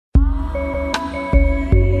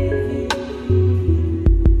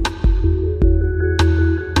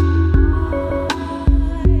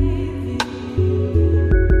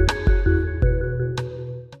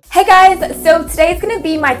So today is going to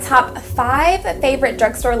be my top 5 favorite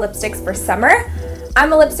drugstore lipsticks for summer.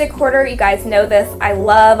 I'm a lipstick hoarder, you guys know this. I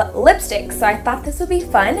love lipsticks, so I thought this would be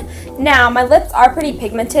fun. Now, my lips are pretty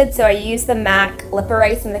pigmented, so I use the MAC Lip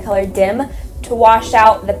Erase in the color Dim to wash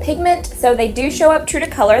out the pigment, so they do show up true to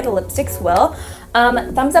color, the lipsticks will.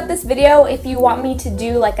 Thumbs up this video if you want me to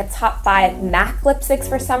do like a top 5 MAC lipsticks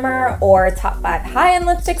for summer or top 5 high-end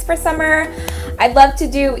lipsticks for summer. I'd love to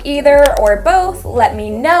do either or both. Let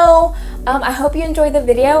me know. I hope you enjoyed the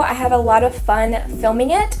video. I had a lot of fun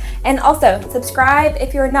filming it. And also, subscribe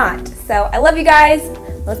if you're not. So I love you guys.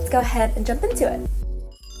 Let's go ahead and jump into it.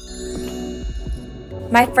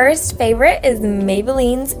 My first favorite is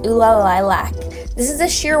Maybelline's Ooh La Lilac. This is a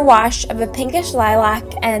sheer wash of a pinkish lilac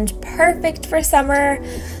and perfect for summer.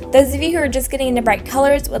 Those of you who are just getting into bright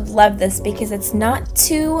colors would love this because it's not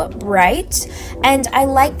too bright, and I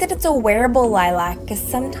like that it's a wearable lilac because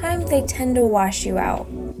sometimes they tend to wash you out.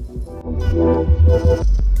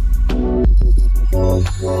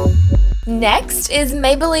 Next is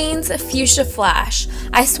Maybelline's Fuchsia Flash.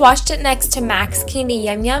 I swatched it next to MAC's Candy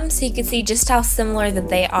Yum Yum so you can see just how similar that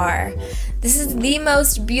they are. This is the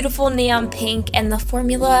most beautiful neon pink and the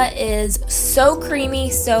formula is so creamy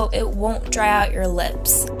so it won't dry out your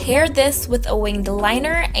lips. Pair this with a winged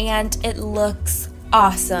liner and it looks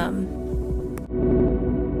awesome.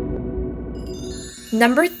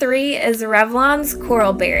 Number 3 is Revlon's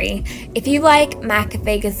Coral Berry. If you like MAC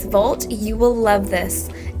Vegas Volt, you will love this.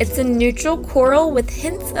 It's a neutral coral with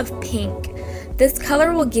hints of pink. This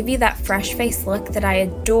color will give you that fresh face look that I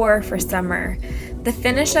adore for summer. The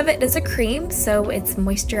finish of it is a cream, so it's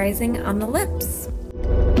moisturizing on the lips.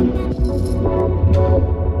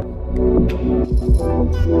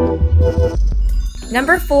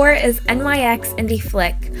 Number 4 is NYX Indie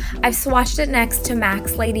Flick. I've swatched it next to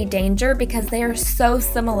MAC's Lady Danger because they are so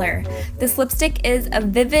similar. This lipstick is a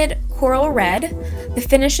vivid coral red. The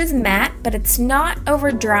finish is matte, but it's not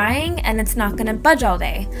over drying and it's not going to budge all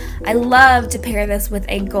day. I love to pair this with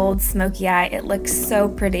a gold smoky eye. It looks so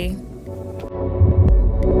pretty.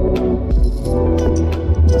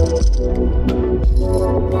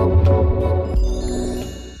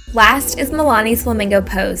 Last is Milani's Flamingo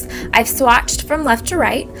Pose. I've swatched from left to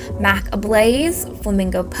right, MAC Ablaze,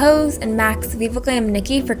 Flamingo Pose, and MAC's Viva Glam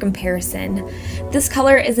Nicki for comparison. This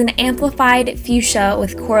color is an amplified fuchsia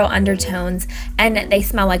with coral undertones, and they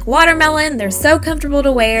smell like watermelon, they're so comfortable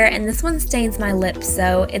to wear, and this one stains my lips,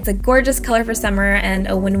 so it's a gorgeous color for summer and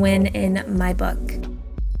a win-win in my book.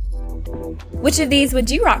 Which of these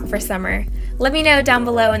would you rock for summer? Let me know down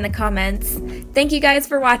below in the comments. Thank you guys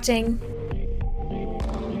for watching.